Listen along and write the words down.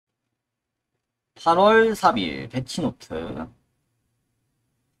8월 3일 패치노트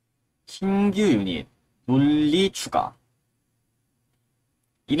신규 유닛 논리 추가.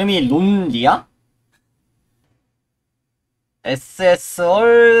 이름이 논리야?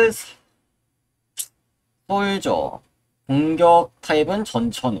 SSR 솔저. 공격 타입은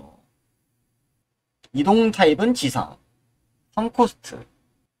전천후. 이동 타입은 지상. 3코스트.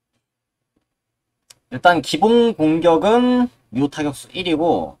 일단 기본 공격은 묘 타격수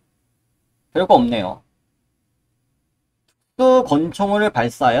 1이고 별거 없네요. 특수 권총을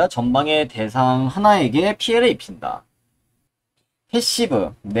발사하여 전방의 대상 하나에게 피해를 입힌다.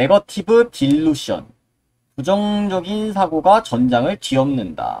 패시브, 네거티브 딜루션. 부정적인 사고가 전장을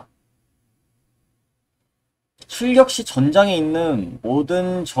뒤엎는다. 출격 시 전장에 있는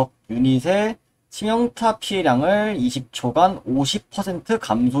모든 적 유닛의 치명타 피해량을 20초간 50%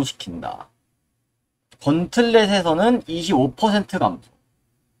 감소시킨다. 건틀렛에서는 25% 감소.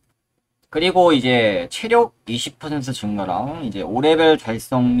 그리고 이제 체력 20% 증가랑 이제 5레벨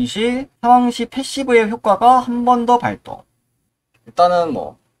달성 시 상황 시 패시브의 효과가 한 번 더 발동. 일단은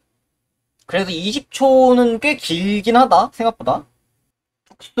뭐 그래도 20초는 꽤 길긴 하다 생각보다.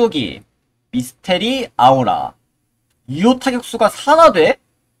 특수기 미스테리 아우라. 유효 타격수가 산화돼?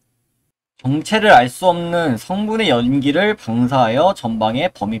 정체를 알 수 없는 성분의 연기를 방사하여 전방에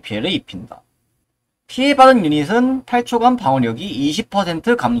범위 피해를 입힌다. 피해받은 유닛은 8초간 방어력이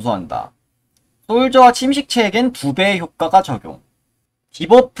 20% 감소한다. 솔저와 침식체에겐 2배의 효과가 적용.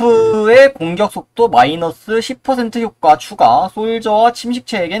 디버프의 공격 속도 마이너스 10% 효과 추가. 솔저와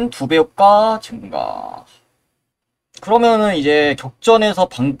침식체에겐 2배 효과 증가. 그러면은 이제 격전에서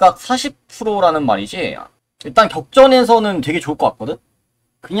반각 40%라는 말이지. 일단 격전에서는 되게 좋을 것 같거든?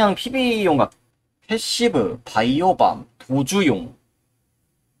 그냥 PV용 같. 패시브, 바이오밤, 도주용.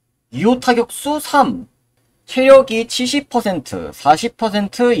 유효 타격수 3. 체력이 70%,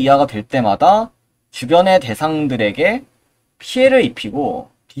 40% 이하가 될 때마다 주변의 대상들에게 피해를 입히고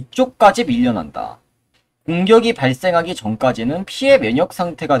뒤쪽까지 밀려난다. 공격이 발생하기 전까지는 피해 면역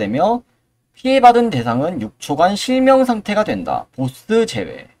상태가 되며 피해받은 대상은 6초간 실명 상태가 된다. 보스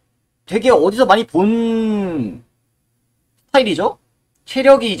제외. 되게 어디서 많이 본 스타일이죠?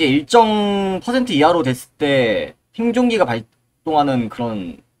 체력이 이제 일정 퍼센트 이하로 됐을 때 생존기가 발동하는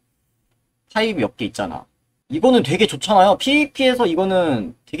그런 타입이 몇 개 있잖아. 이거는 되게 좋잖아요. PVP에서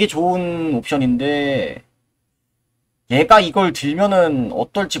이거는 되게 좋은 옵션인데 얘가 이걸 들면은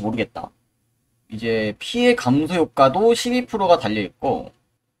어떨지 모르겠다. 이제 피해 감소 효과도 12%가 달려있고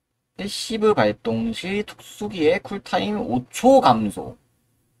패시브 발동 시 특수기의 쿨타임 5초 감소.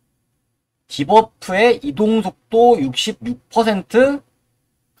 디버프의 이동속도 66%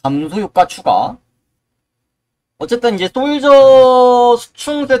 감소 효과 추가. 어쨌든 이제 솔저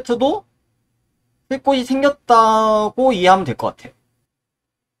수충 세트도 쓸 곳이 생겼다고 이해하면 될 것 같아.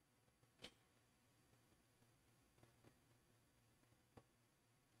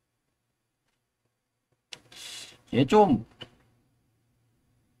 얘 좀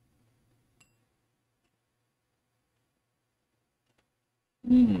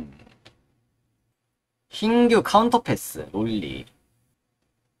신규 카운터 패스 롤리.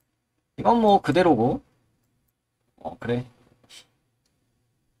 이건 뭐 그대로고. 그래.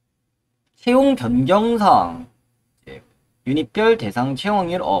 채용 변경사항. 유닛별 대상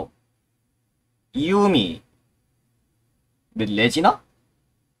채용일 업. 이유미 레지나?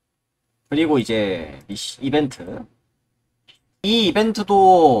 그리고 이제 이벤트. 이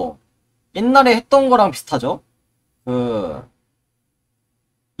이벤트도 옛날에 했던 거랑 비슷하죠? 그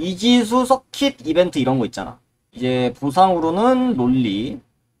이지수 서킷 이벤트 이런 거 있잖아. 이제 보상으로는 롤리,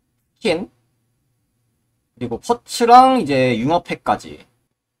 스킨, 그리고 퍼츠랑 이제 융합팩까지.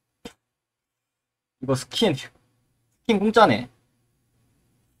 이거 스킨 공짜네.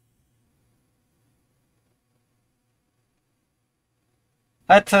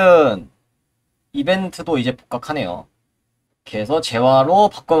 하여튼 이벤트도 이제 복각하네요. 이렇게 해서 재화로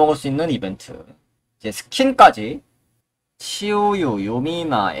바꿔먹을 수 있는 이벤트. 이제 스킨까지. 치우유,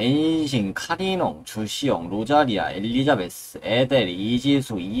 요미마, 엔신, 카리농, 주시영, 로자리아, 엘리자베스, 에델,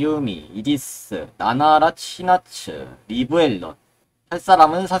 이지수, 이유미, 이디스, 나나라, 치나츠, 리브엘럿. 할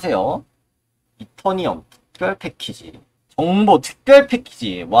사람은 사세요. 이터니엄 특별 패키지. 정보 특별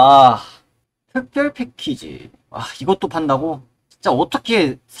패키지. 와, 특별 패키지. 와, 이것도 판다고? 진짜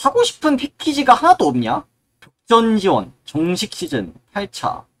어떻게 사고 싶은 패키지가 하나도 없냐? 격전 지원, 정식 시즌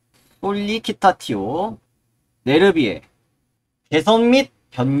 8차, 솔리키타티오, 네르비에, 개선 및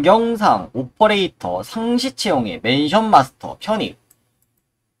변경사항, 오퍼레이터, 상시 채용의 멘션 마스터, 편입.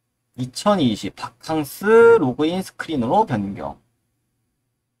 2020 바캉스 로그인 스크린으로 변경.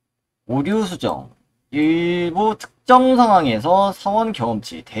 오류 수정. 일부 특정 특정 상황에서 사원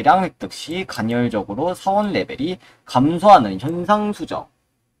경험치 대량 획득 시 간헐적으로 사원 레벨이 감소하는 현상 수정.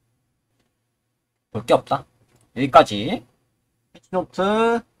 볼 게 없다. 여기까지.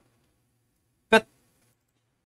 패치노트